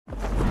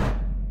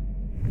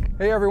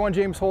Hey everyone,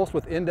 James Holst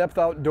with In-Depth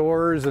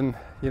Outdoors, and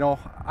you know,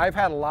 I've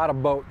had a lot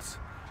of boats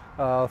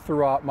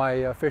throughout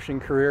my fishing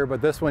career,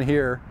 but this one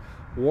here,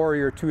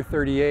 Warrior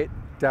 238,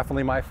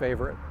 definitely my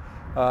favorite.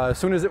 As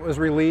soon as it was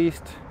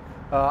released,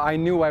 I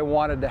knew I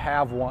wanted to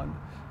have one.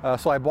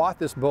 So I bought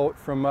this boat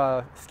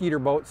from Skeeter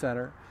Boat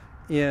Center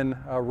in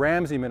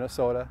Ramsey,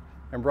 Minnesota,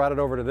 and brought it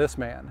over to this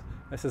man.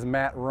 This is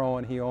Mat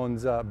Rowan. He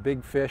owns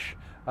Big Fish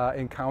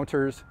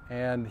Encounters,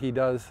 and he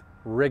does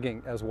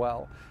rigging as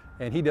well.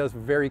 And he does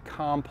very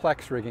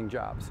complex rigging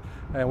jobs.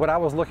 And what I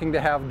was looking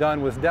to have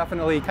done was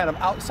definitely kind of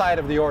outside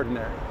of the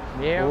ordinary.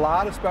 Yeah. A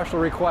lot of special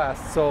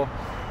requests. So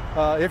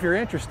if you're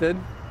interested,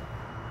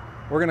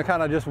 we're gonna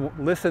kind of just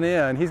listen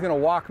in. He's gonna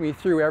walk me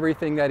through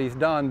everything that he's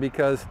done,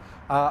 because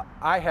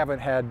I haven't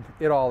had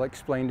it all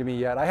explained to me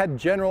yet. I had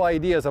general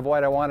ideas of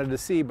what I wanted to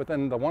see, but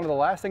then one of the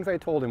last things I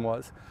told him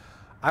was,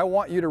 I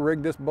want you to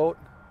rig this boat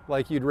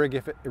like you'd rig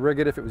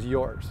it if it was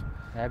yours.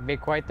 That'd be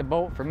quite the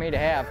boat for me to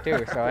have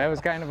too, so it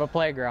was kind of a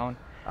playground.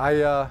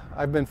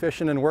 I've been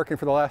fishing and working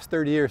for the last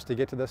 30 years to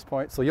get to this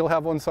point, so you'll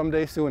have one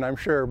someday soon, I'm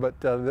sure, but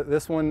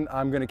this one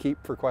I'm going to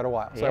keep for quite a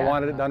while, so yeah, I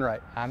wanted it done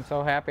right. I'm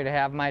so happy to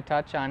have my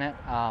touch on it.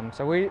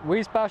 So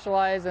we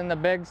specialize in the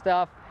big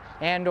stuff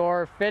and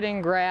or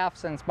fitting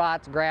grafts and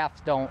spots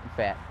grafts don't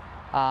fit.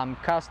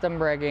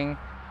 Custom rigging.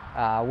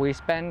 We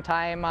spend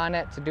time on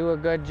it to do a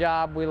good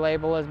job. We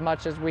label as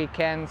much as we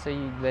can so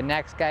the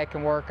next guy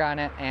can work on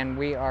it, and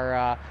we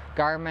are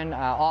Garmin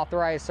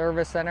authorized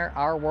service center.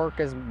 Our work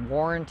is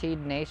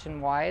warranted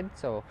nationwide,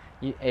 so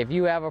if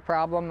you have a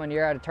problem when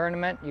you're at a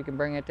tournament, you can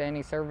bring it to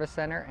any service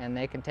center and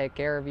they can take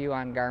care of you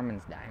on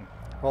Garmin's dime.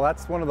 Well,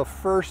 that's one of the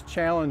first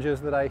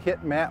challenges that I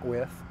hit Matt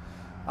with.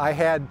 I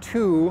had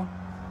two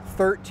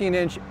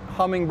 13-inch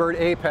Humminbird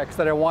Apex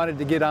that I wanted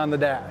to get on the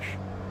dash,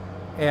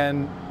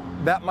 and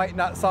that might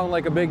not sound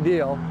like a big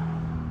deal,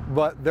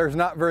 but there's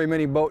not very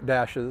many boat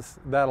dashes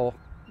that'll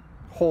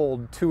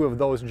hold two of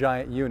those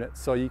giant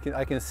units. So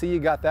I can see you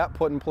got that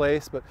put in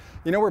place, but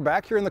you know, we're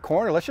back here in the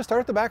corner. Let's just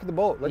start at the back of the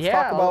boat. Let's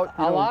talk about,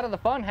 a lot of the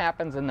fun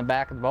happens in the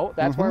back of the boat.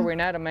 That's where we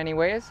net them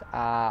anyways.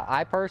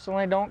 I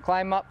personally don't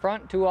climb up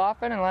front too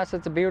often unless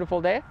it's a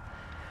beautiful day.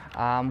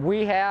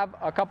 We have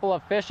a couple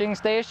of fishing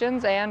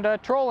stations and a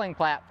trolling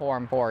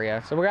platform for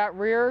you. So we got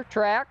rear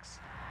tracks,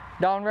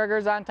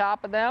 downriggers on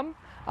top of them.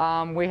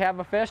 We have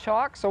a fish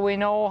hawk, so we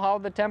know how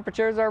the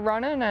temperatures are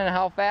running and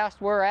how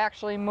fast we're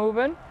actually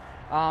moving.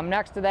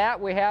 Next to that,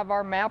 we have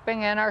our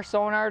mapping and our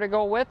sonar to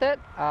go with it,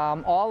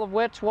 all of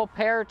which will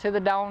pair to the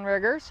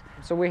downriggers.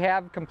 So we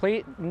have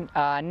complete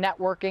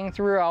networking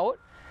throughout.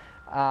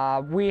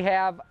 We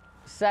have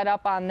set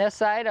up on this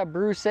side a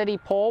Brew City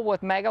pole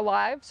with Mega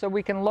Live, so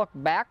we can look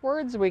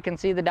backwards. We can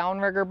see the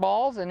downrigger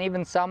balls and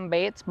even some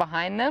baits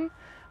behind them.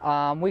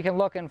 We can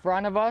look in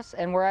front of us,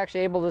 and we're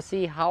actually able to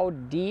see how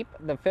deep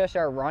the fish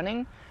are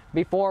running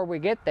before we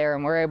get there,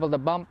 and we're able to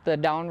bump the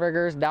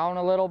downriggers down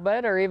a little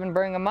bit or even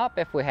bring them up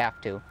if we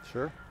have to.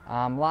 Sure.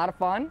 A lot of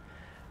fun.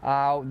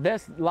 A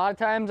lot of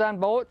times on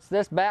boats,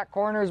 this back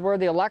corner is where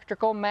the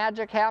electrical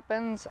magic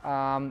happens.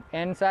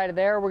 Inside of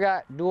there, we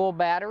got dual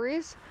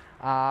batteries.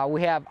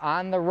 We have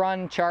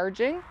on-the-run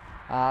charging.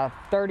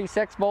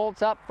 36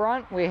 volts up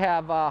front. We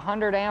have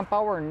 100 amp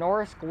hour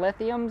Norsk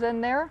Lithiums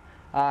in there.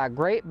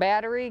 Great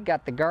battery,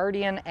 got the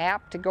Guardian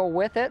app to go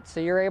with it,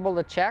 so you're able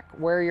to check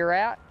where you're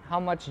at, how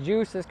much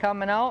juice is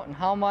coming out, and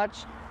how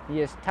much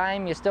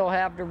time you still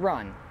have to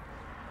run.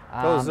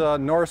 Those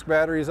Norsk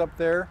batteries up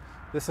there,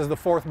 this is the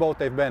 4th boat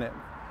they've been in.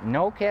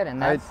 No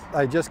kidding.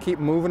 I just keep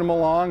moving them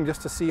along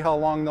just to see how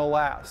long they'll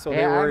last. So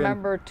yeah, I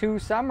remember 2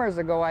 summers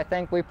ago, I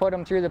think we put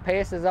them through the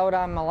paces out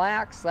on Mille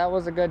Lacs. That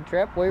was a good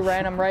trip. We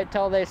ran them right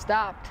till they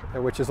stopped.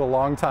 Which is a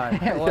long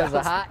time. It was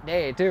a hot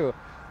day too.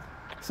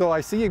 So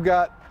I see you've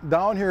got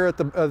down here at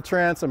the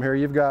transom here,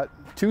 you've got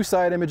 2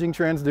 side imaging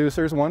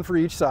transducers, 1 for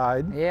each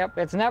side. Yep,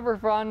 it's never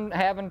fun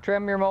having to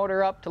trim your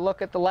motor up to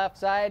look at the left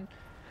side.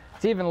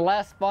 It's even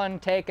less fun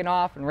taking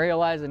off and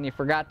realizing you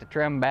forgot to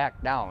trim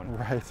back down.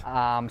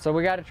 Right. So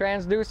we got a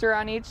transducer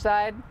on each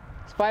side.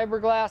 It's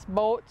fiberglass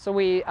boat, so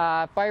we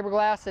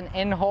fiberglass an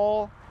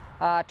in-hole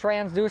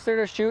transducer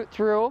to shoot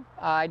through.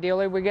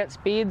 Ideally we get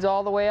speeds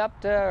all the way up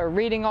to,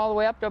 reading all the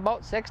way up to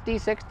about 60,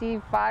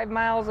 65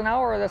 miles an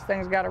hour this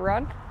thing's got to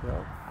run.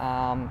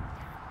 Yeah.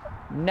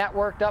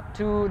 Networked up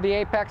to the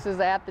apexes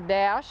at the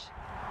dash.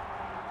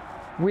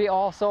 We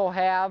also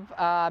have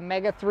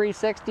Mega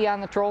 360 on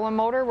the trolling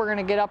motor. We're going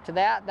to get up to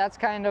that. That's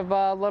kind of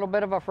a little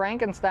bit of a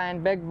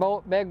Frankenstein, big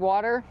boat, big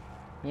water.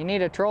 You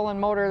need a trolling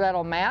motor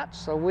that'll match,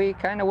 so we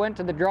kind of went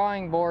to the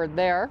drawing board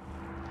there.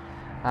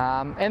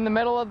 In the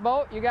middle of the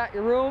boat, you got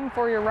your room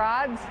for your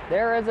rods.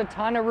 There is a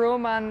ton of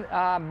room on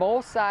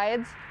both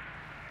sides.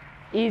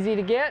 Easy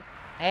to get,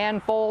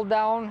 and fold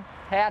down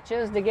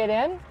hatches to get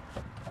in.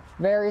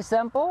 Very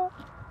simple.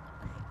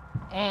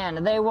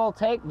 And they will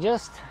take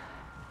just,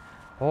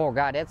 oh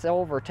God, it's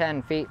over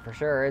 10 feet for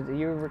sure.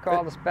 You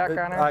recall the spec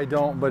on it? I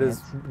don't, but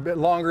it's a bit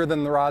longer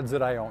than the rods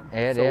that I own.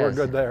 It so is. We're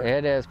good there.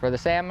 It is. For the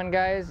salmon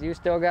guys, you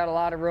still got a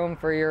lot of room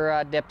for your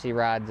dipsy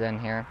rods in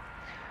here.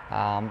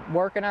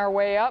 Working our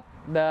way up,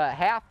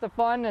 half the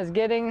fun is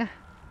getting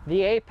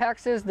the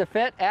apexes to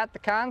fit at the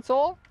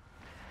console.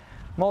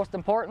 Most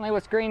importantly,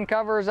 with screen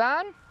covers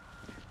on.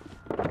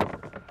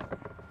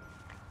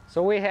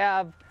 So we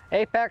have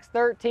Apex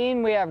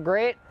 13, we have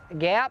great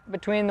gap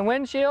between the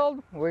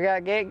windshield. We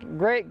got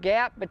great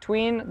gap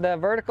between the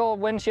vertical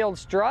windshield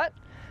strut.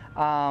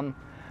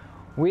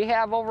 We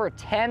have over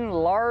 10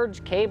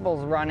 large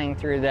cables running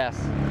through this.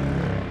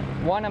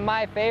 One of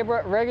my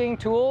favorite rigging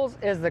tools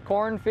is the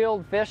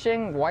cornfield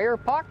fishing wire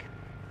puck.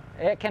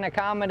 It can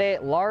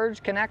accommodate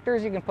large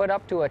connectors. You can put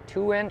up to a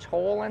 2-inch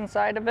hole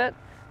inside of it.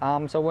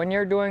 So when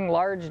you're doing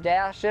large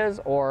dashes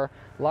or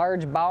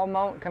large bow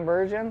mount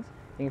conversions,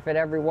 you can fit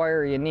every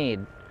wire you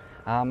need.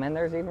 And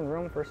there's even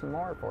room for some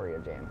more for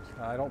you, James.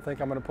 I don't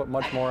think I'm going to put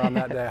much more on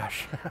that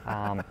dash.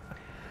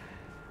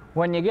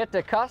 When you get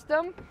to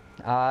custom,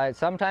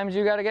 sometimes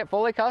you got to get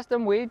fully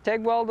custom. We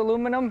TIG weld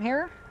aluminum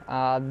here.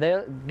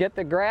 They get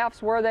the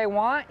grafts where they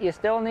want. You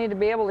still need to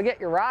be able to get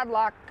your rod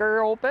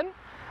locker open.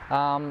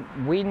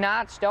 We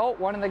notched out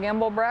one of the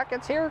gimbal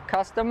brackets here,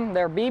 custom.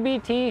 They're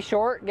BBT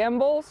short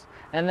gimbals,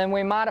 and then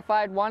we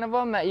modified one of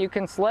them that you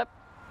can slip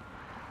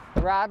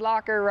the rod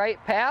locker right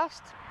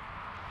past.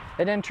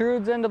 It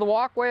intrudes into the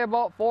walkway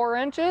about 4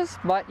 inches,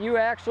 but you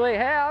actually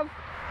have,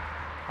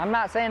 I'm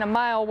not saying a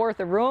mile worth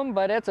of room,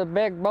 but it's a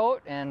big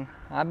boat, and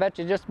I bet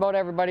you just about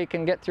everybody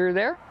can get through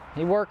there.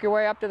 You work your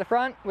way up to the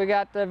front. We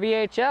got the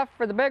VHF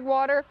for the big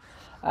water,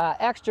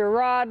 extra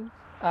rod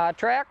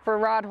track for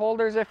rod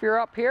holders if you're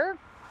up here.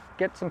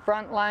 Get some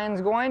front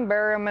lines going,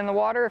 bury them in the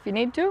water if you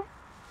need to.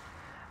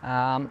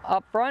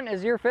 Up front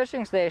is your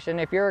fishing station.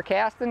 If you're a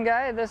casting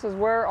guy, this is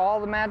where all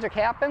the magic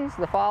happens,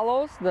 the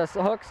follows, the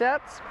hook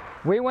sets.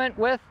 We went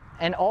with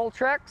an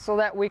Ultrex so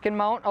that we can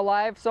mount a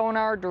live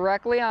sonar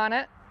directly on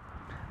it.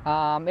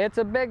 It's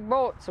a big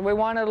boat, so we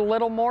wanted a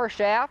little more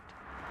shaft.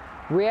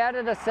 We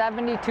added a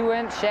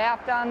 72-inch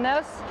shaft on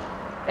this,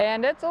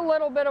 and it's a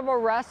little bit of a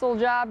wrestle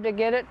job to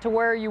get it to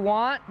where you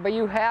want, but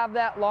you have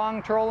that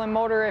long trolling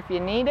motor if you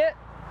need it.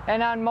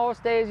 And on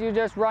most days, you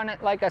just run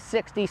it like a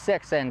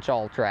 66-inch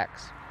Ultrex.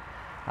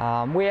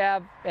 We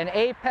have an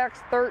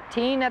Apex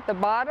 13 at the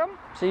bottom,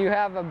 so you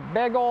have a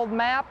big old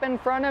map in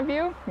front of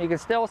you. You can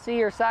still see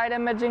your side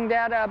imaging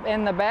data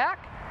in the back.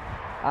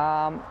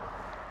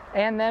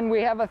 And then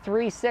we have a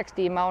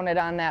 360 mounted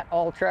on that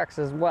Ultrex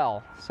as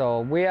well. So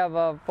we have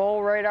a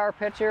full radar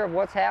picture of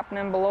what's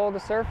happening below the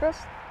surface.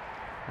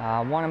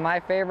 One of my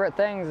favorite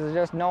things is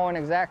just knowing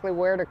exactly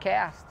where to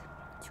cast.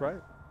 That's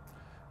right.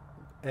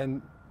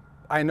 And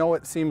I know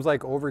it seems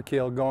like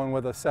overkill going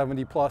with a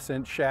 70+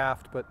 inch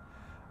shaft, but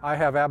I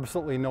have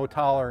absolutely no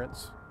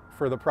tolerance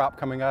for the prop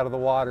coming out of the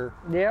water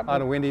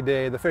on a windy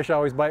day. The fish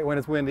always bite when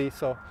it's windy,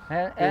 so.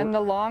 And the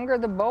longer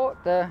the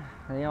boat, the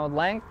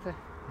length,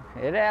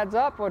 it adds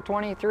up. A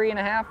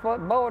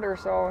 23.5-foot boat or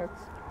so.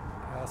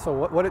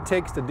 So what it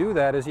takes to do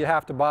that is you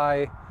have to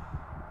buy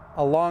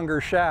a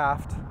longer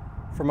shaft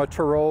from a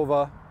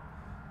Terova,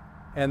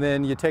 and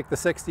then you take the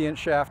 60-inch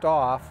shaft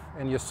off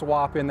and you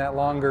swap in that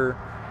longer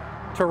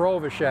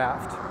Terova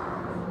shaft,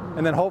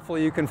 and then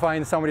hopefully you can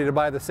find somebody to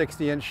buy the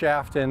 60-inch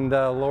shaft and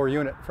lower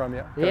unit from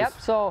you. Yep,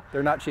 so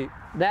they're not cheap.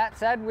 That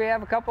said, we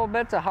have a couple of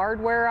bits of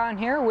hardware on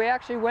here. We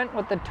actually went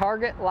with the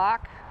Target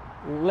Lock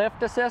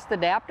lift assist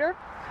adapter.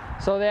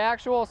 So the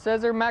actual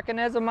scissor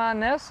mechanism on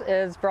this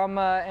is from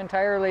an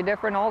entirely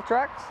different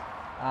Ultrex.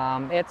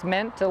 It's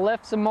meant to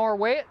lift some more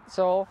weight,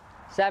 so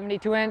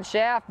 72-inch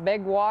shaft,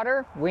 big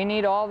water. We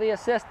need all the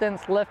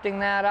assistance lifting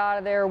that out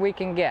of there we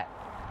can get.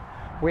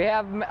 We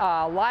have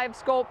Live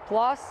Scope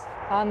Plus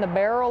on the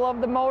barrel of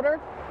the motor.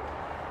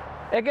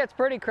 It gets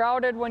pretty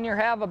crowded when you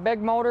have a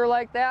big motor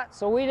like that,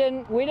 so we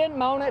didn't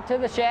mount it to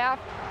the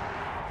shaft.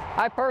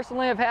 I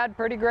personally have had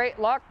pretty great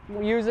luck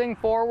using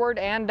forward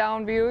and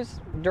down views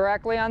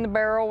directly on the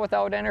barrel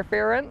without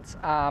interference.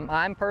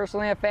 I'm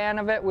personally a fan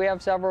of it. We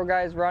have several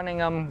guys running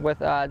them with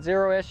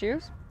 0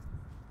 issues.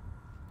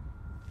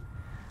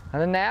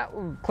 Other than that,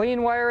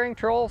 clean wiring,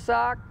 troll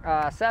sock,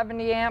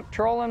 70 amp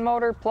trolling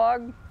motor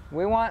plug.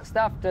 We want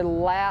stuff to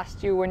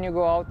last you when you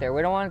go out there.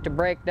 We don't want it to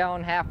break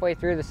down halfway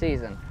through the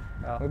season.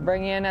 We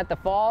bring you in at the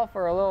fall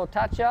for a little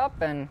touch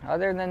up, and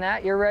other than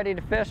that, you're ready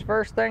to fish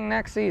first thing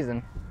next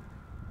season.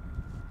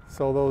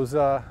 So those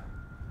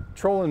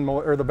trolling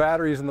or the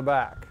batteries in the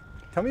back.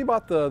 Tell me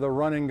about the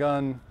run and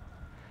gun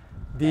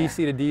DC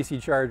to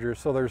DC chargers.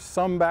 So there's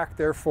some back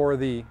there for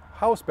the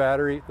house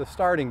battery, the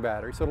starting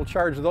battery. So it'll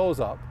charge those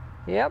up.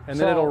 Yep. And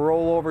then it'll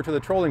roll over to the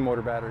trolling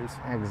motor batteries.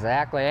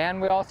 Exactly.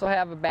 And we also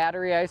have a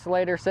battery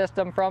isolator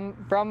system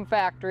from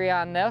factory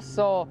on this.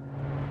 So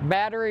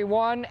battery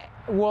 1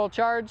 will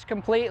charge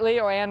completely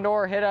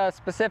or hit a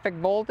specific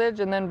voltage,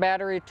 and then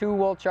battery 2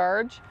 will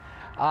charge.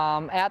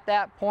 At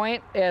that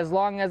point, as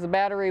long as the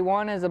battery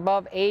 1 is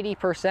above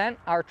 80%,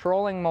 our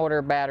trolling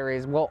motor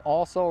batteries will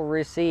also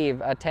receive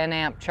a 10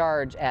 amp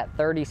charge at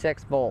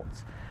 36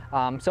 volts.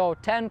 So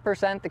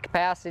 10% the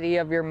capacity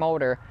of your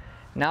motor.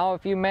 Now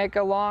if you make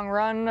a long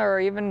run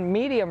or even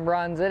medium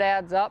runs, it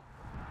adds up.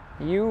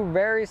 You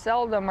very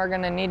seldom are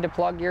going to need to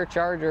plug your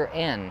charger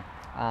in.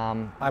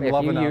 I'm if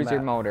loving you on use your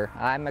that. motor.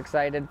 I'm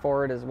excited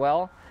for it as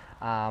well.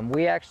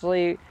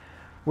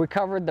 We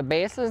covered the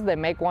bases. They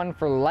make one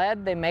for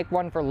lead, they make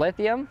one for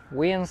lithium.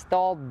 We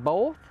installed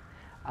both.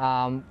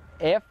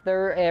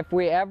 If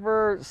we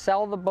ever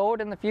sell the boat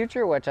in the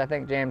future, which I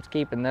think James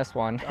keeping this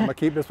one. I'm gonna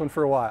keep this one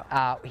for a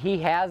while. He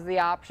has the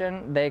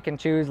option. They can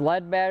choose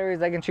lead batteries,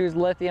 they can choose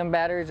lithium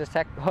batteries, just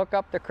hook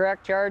up the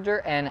correct charger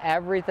and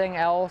everything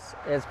else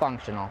is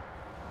functional.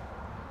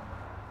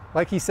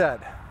 Like he said,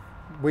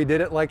 we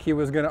did it like he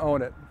was gonna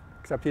own it,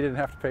 except he didn't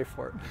have to pay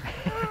for it.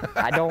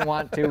 I don't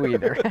want to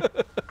either.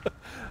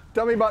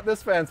 Tell me about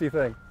this fancy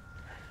thing.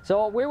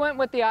 So we went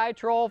with the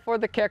iTroll for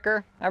the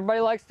kicker.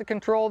 Everybody likes to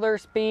control their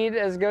speed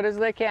as good as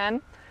they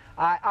can.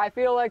 I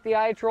feel like the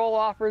iTroll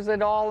offers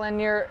it all in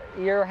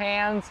your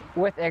hands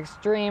with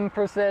extreme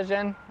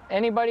precision.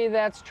 Anybody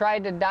that's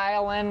tried to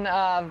dial in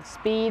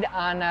speed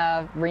on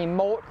a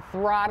remote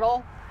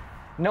throttle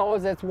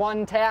knows it's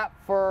one tap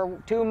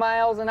for 2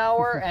 miles an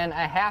hour and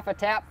a half a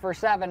tap for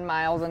 7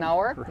 miles an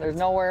hour. Right. There's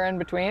nowhere in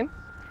between.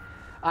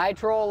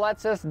 iTroll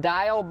lets us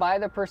dial by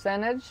the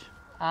percentage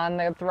on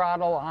the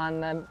throttle on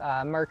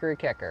the Mercury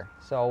kicker.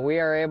 So we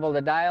are able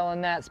to dial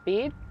in that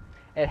speed.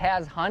 It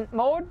has hunt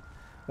mode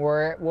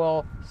where it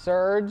will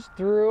surge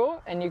through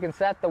and you can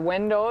set the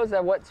windows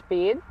at what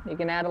speed. You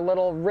can add a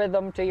little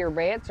rhythm to your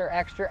baits or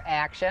extra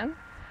action.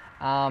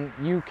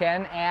 You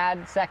can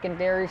add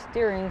secondary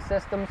steering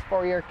systems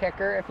for your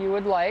kicker if you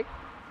would like.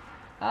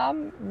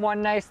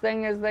 One nice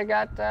thing is they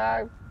got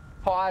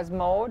pause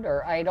mode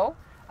or idle.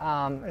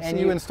 I see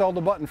you installed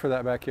a button for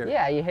that back here.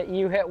 Yeah,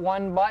 you hit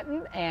one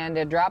button and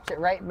it drops it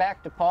right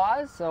back to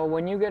pause. So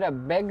when you get a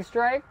big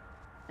strike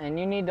and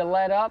you need to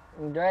let up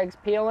and drag's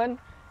peeling,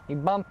 you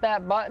bump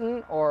that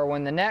button, or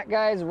when the net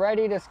guy's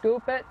ready to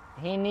scoop it,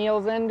 he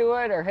kneels into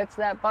it or hits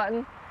that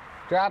button,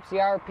 drops the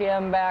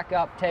RPM back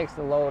up, takes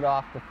the load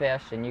off the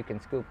fish, and you can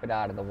scoop it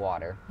out of the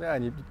water. Yeah,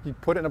 and you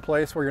put it in a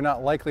place where you're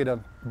not likely to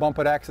bump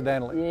it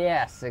accidentally.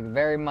 Yes,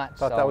 very much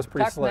so. Thought that was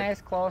pretty Tucked slick.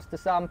 nice close to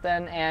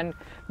something, and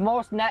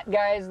most net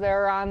guys,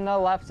 they're on the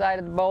left side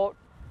of the boat.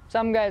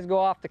 Some guys go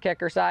off the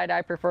kicker side.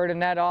 I prefer to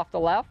net off the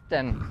left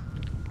and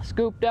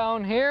scoop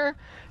down here,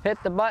 hit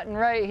the button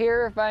right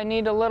here if I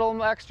need a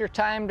little extra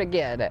time to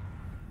get it.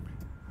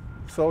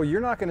 So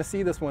you're not going to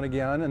see this one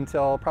again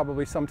until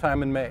probably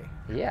sometime in May.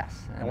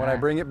 Yes. And when I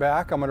bring it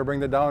back, I'm going to bring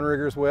the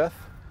downriggers with.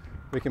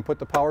 We can put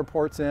the power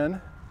ports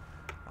in.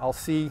 I'll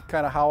see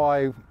kind of how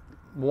I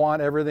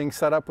want everything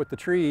set up with the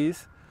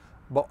trees,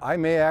 but I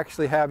may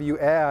actually have you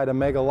add a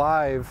Mega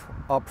Live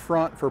up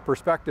front for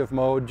perspective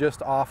mode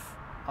just off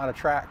on a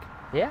track.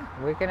 Yeah,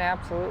 we can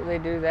absolutely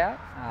do that.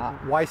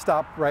 Why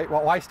stop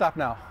why stop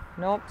now?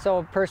 Nope,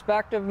 so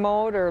perspective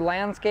mode or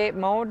landscape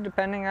mode,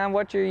 depending on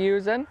what you're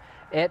using,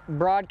 it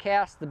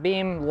broadcasts the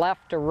beam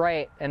left to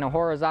right in a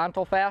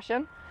horizontal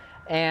fashion.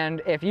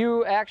 And if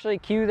you actually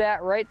cue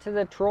that right to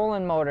the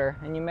trolling motor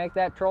and you make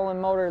that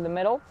trolling motor the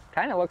middle,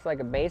 kind of looks like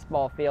a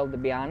baseball field, to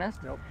be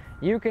honest. Nope.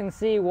 You can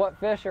see what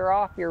fish are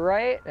off your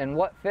right and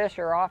what fish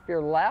are off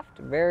your left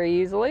very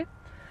easily.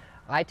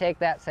 I take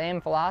that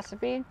same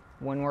philosophy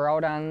when we're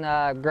out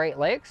on Great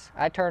Lakes.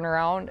 I turn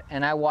around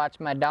and I watch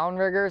my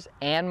downriggers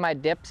and my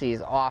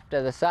dipsies off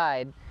to the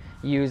side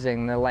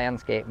using the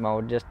landscape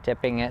mode, just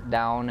tipping it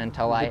down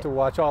until I get to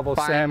watch all those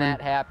find salmon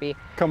that happy.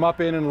 Come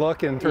up in and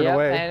look and turn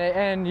away.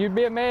 And you'd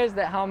be amazed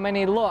at how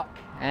many look.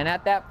 And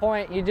at that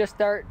point, you just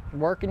start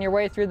working your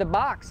way through the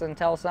box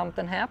until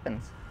something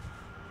happens.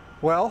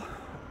 Well,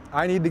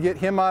 I need to get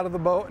him out of the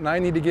boat and I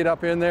need to get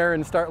up in there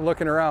and start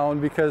looking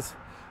around because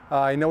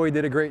I know he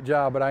did a great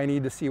job, but I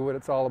need to see what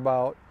it's all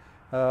about.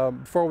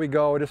 Before we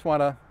go, I just want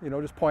to,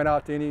 just point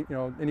out to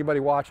anybody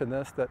watching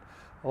this that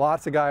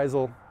lots of guys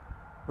will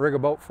rig a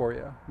boat for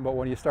you, but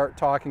when you start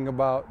talking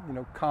about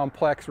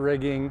complex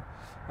rigging,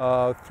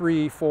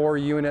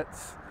 3-4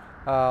 units,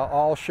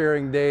 all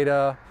sharing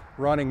data,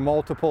 running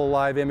multiple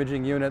live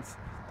imaging units,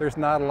 there's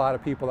not a lot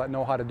of people that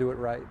know how to do it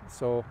right.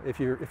 So if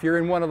you're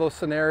in one of those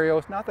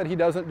scenarios, not that he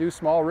doesn't do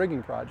small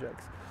rigging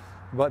projects,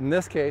 but in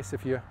this case,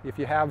 if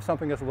you have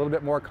something that's a little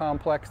bit more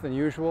complex than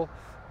usual,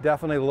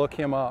 definitely look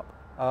him up.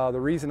 The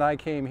reason I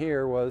came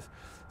here was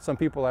some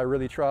people I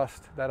really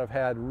trust that have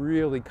had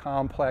really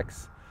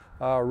complex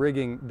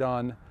rigging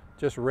done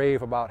just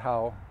rave about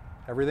how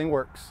everything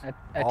works.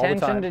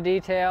 Attention to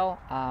detail.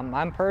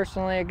 I'm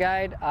personally a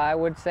guide. I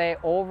would say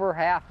over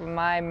half of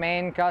my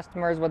main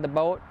customers with the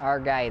boat are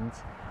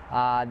guides.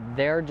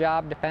 Their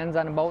job depends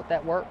on a boat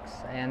that works,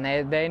 and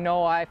they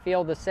know I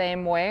feel the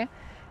same way,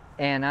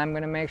 and I'm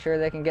going to make sure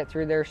they can get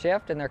through their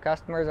shift and their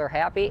customers are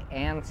happy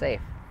and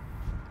safe.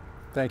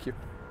 Thank you.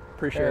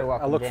 Appreciate it.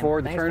 Welcome, I look Jim.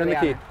 forward to Thanks turning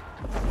for the key.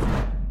 honor.